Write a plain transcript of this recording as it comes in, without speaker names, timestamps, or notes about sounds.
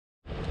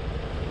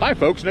Hi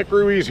folks, Nick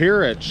Ruiz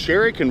here at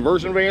Sherry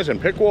Conversion Vans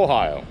in Piqua,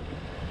 Ohio.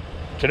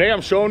 Today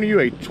I'm showing you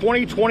a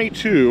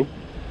 2022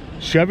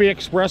 Chevy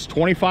Express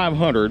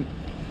 2500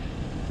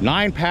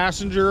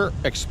 9-passenger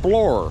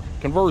Explorer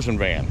conversion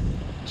van.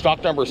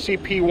 Stock number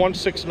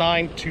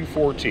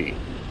CP169240.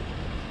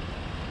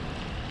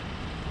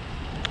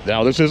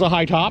 Now this is a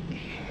high top.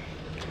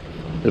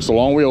 It's a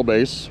long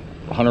wheelbase,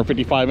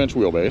 155-inch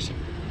wheelbase.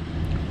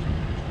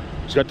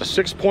 It's got the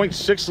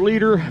 6.6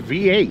 liter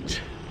V8.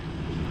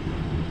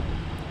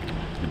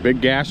 Big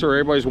gasser,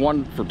 everybody's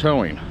one for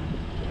towing.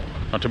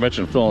 Not to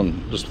mention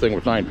filling this thing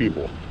with 9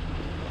 people.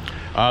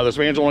 This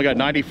van's only got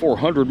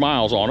 9,400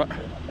 miles on it.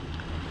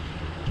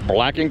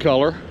 Black in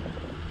color.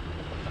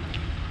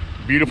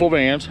 Beautiful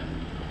vans.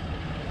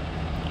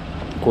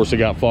 Of course, they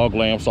got fog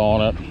lamps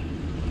on it.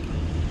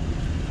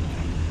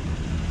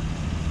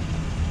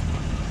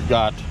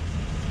 Got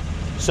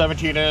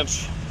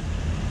 17-inch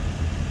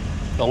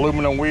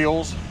aluminum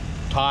wheels,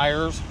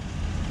 tires.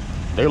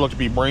 They look to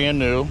be brand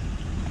new.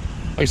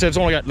 Like I said, it's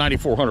only got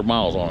 9,400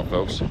 miles on it,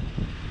 folks.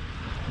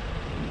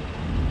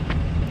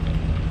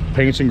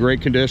 Paint's in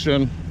great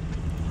condition.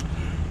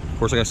 Of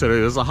course, like I said, it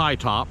is a high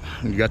top.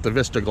 And you got the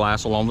Vista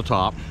glass along the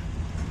top.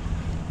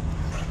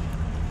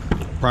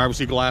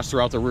 Privacy glass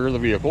throughout the rear of the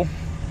vehicle.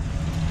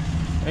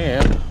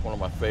 And one of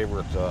my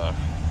favorite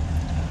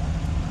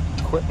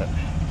equipment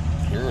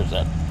here is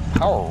that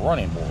power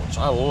running boards.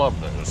 I love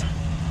those.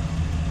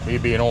 Me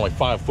being only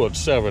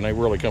 5'7", they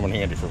really come in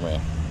handy for me.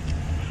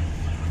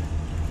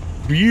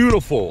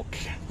 Beautiful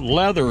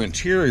leather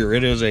interior.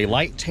 It is a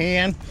light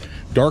tan,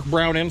 dark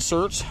brown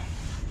inserts,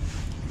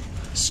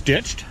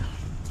 stitched.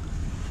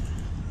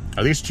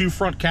 Now, these 2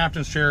 front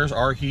captain's chairs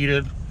are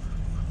heated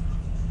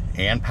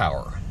and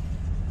power.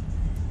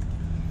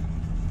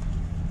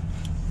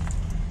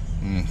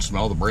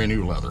 Smell the brand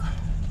new leather.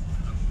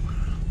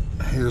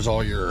 Here's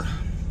all your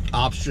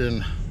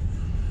option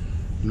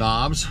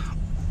knobs,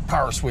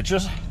 power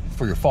switches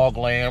for your fog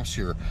lamps,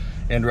 your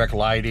indirect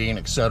lighting,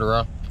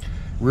 etc.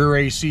 Rear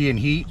AC and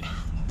heat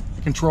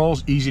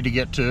controls, easy to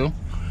get to.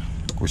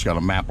 Of course, you got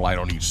a map light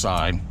on each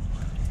side.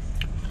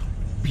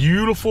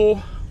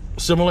 Beautiful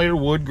simulated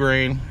wood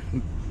grain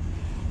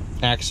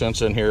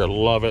accents in here. I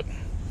love it.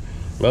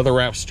 Leather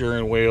wrapped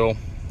steering wheel.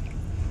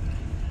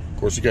 Of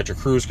course, you got your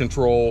cruise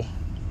control,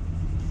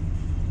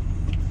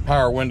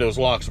 power windows,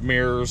 locks,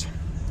 mirrors,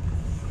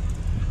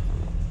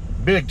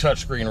 big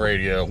touchscreen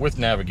radio with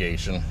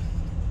navigation.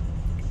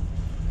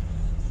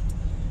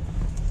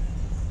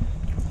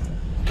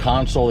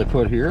 Console they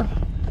put here.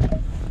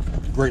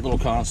 Great little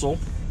console.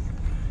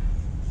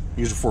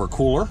 Use it for a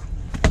cooler.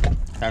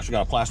 Actually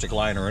got a plastic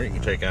liner in it you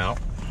can take out.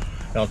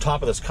 And on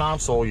top of this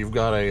console, you've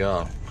got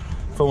a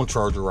phone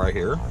charger right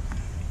here.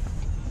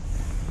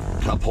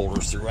 Cup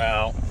holders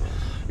throughout.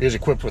 It is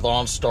equipped with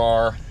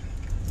OnStar.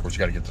 Of course, you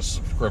got to get the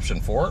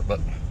subscription for it, but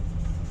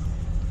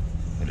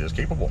it is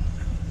capable.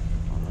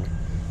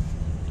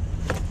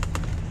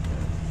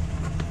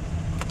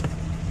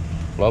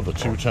 Love the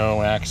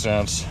 2-tone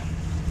accents.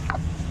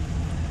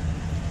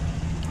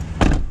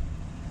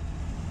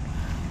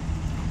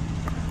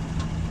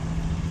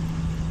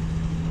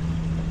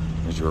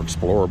 There's your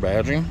Explorer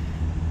badging.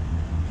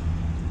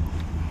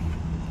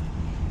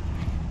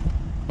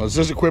 Well, this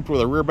is equipped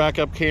with a rear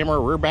backup camera,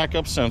 rear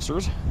backup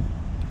sensors,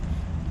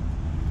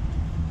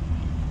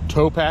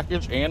 tow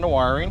package, and the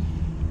wiring.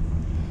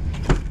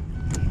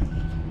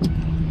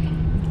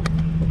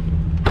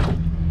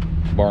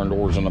 Barn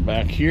doors in the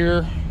back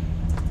here.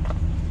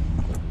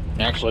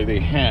 Actually, they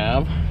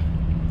have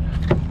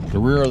the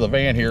rear of the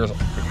van here is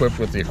equipped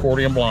with the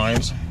accordion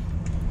blinds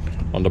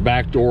on the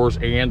back doors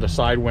and the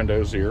side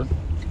windows here.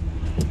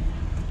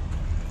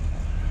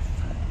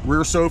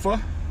 Rear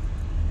sofa.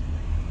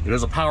 It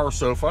is a power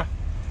sofa.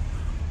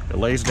 It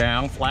lays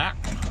down flat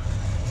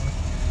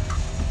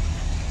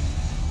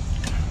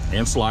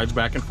and slides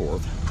back and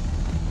forth.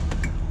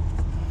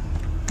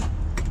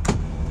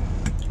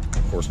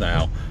 Of course,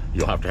 now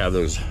you'll have to have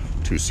those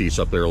 2 seats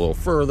up there a little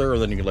further,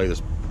 and then you can lay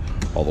this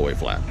all the way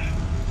flat.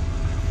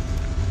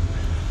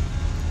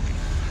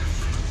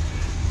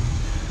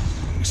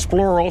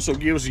 Explorer also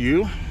gives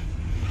you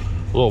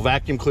a little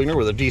vacuum cleaner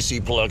with a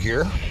DC plug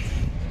here.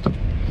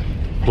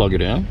 Plug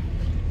it in.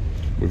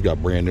 We've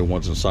got brand new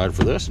ones inside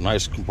for this.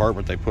 Nice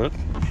compartment they put.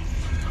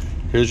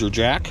 Here's your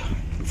jack,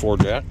 floor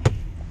jack.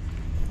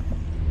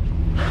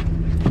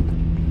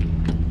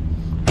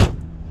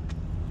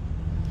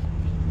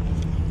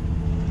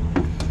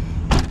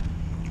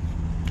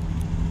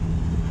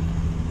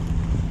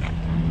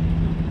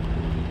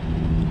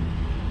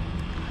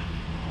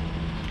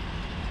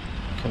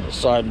 And the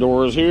side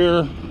doors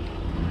here.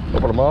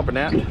 Open them up and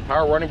that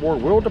power running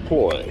board will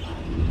deploy.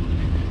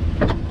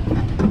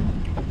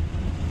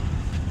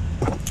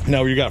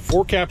 Now you got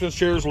 4 captain's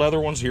chairs, leather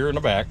ones here in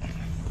the back.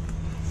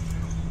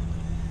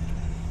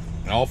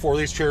 And all 4 of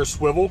these chairs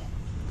swivel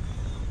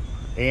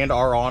and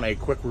are on a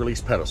quick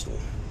release pedestal.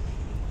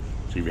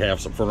 So if you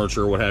have some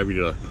furniture or what have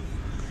you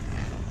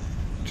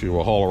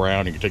to haul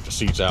around, you can take the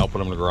seats out, put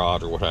them in the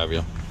garage or what have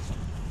you.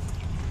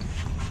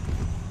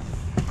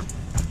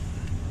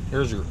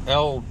 Here's your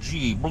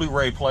LG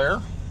Blu-ray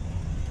player,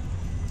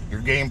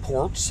 your game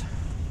ports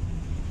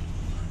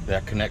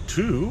that connect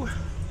to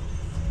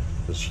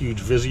this huge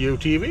Vizio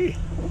TV.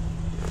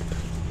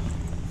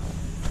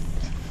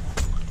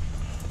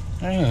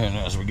 And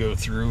as we go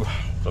through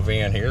the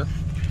van here,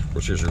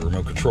 which is your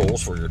remote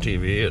controls for your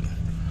TV and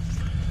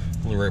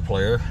Blu-ray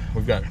player,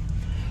 we've got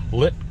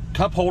lit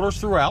cup holders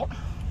throughout,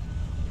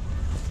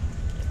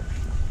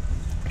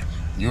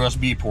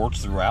 USB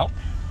ports throughout,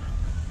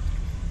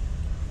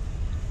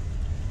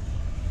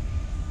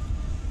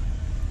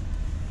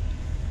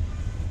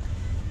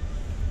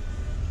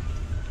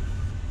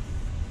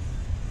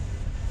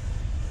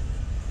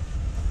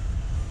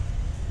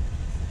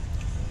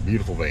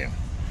 beautiful van.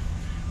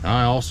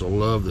 I also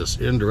love this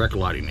indirect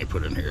lighting they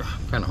put in here.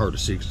 Kind of hard to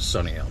see because it's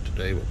sunny out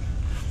today, but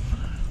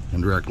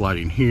indirect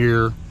lighting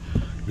here.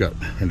 You've got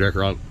indirect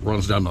light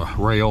runs down the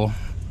rail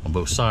on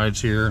both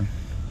sides here.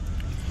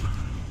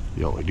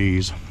 The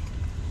LEDs.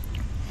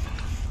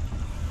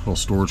 Little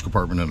storage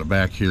compartment in the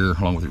back here,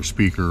 along with your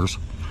speakers,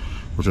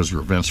 which is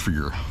your vents for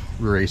your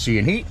rear AC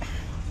and heat.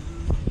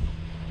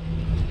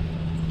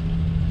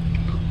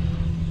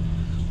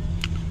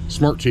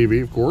 Smart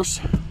TV, of course.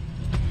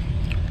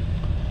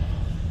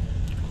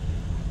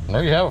 And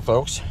there you have it,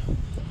 folks.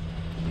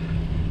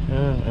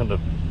 And the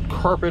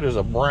carpet is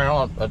a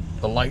brown,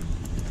 a light,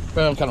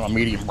 well, kind of a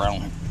medium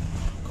brown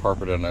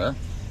carpet in there.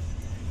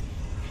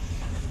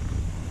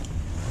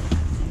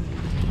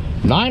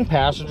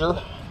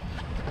 9-passenger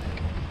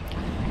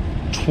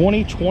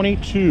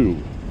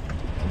 2022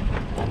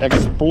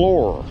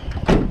 Explorer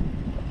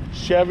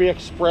Chevy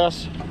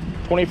Express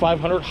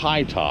 2500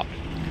 high top.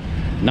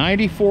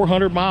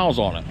 9,400 miles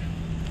on it.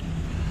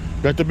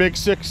 Got the big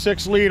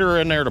 6.6 liter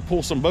in there to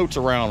pull some boats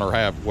around or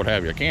have what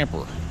have you, a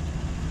camper.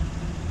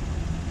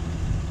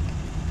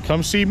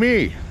 Come see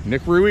me,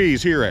 Nick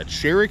Ruiz, here at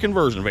Sherry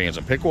Conversion Vans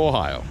in Piqua,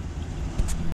 Ohio.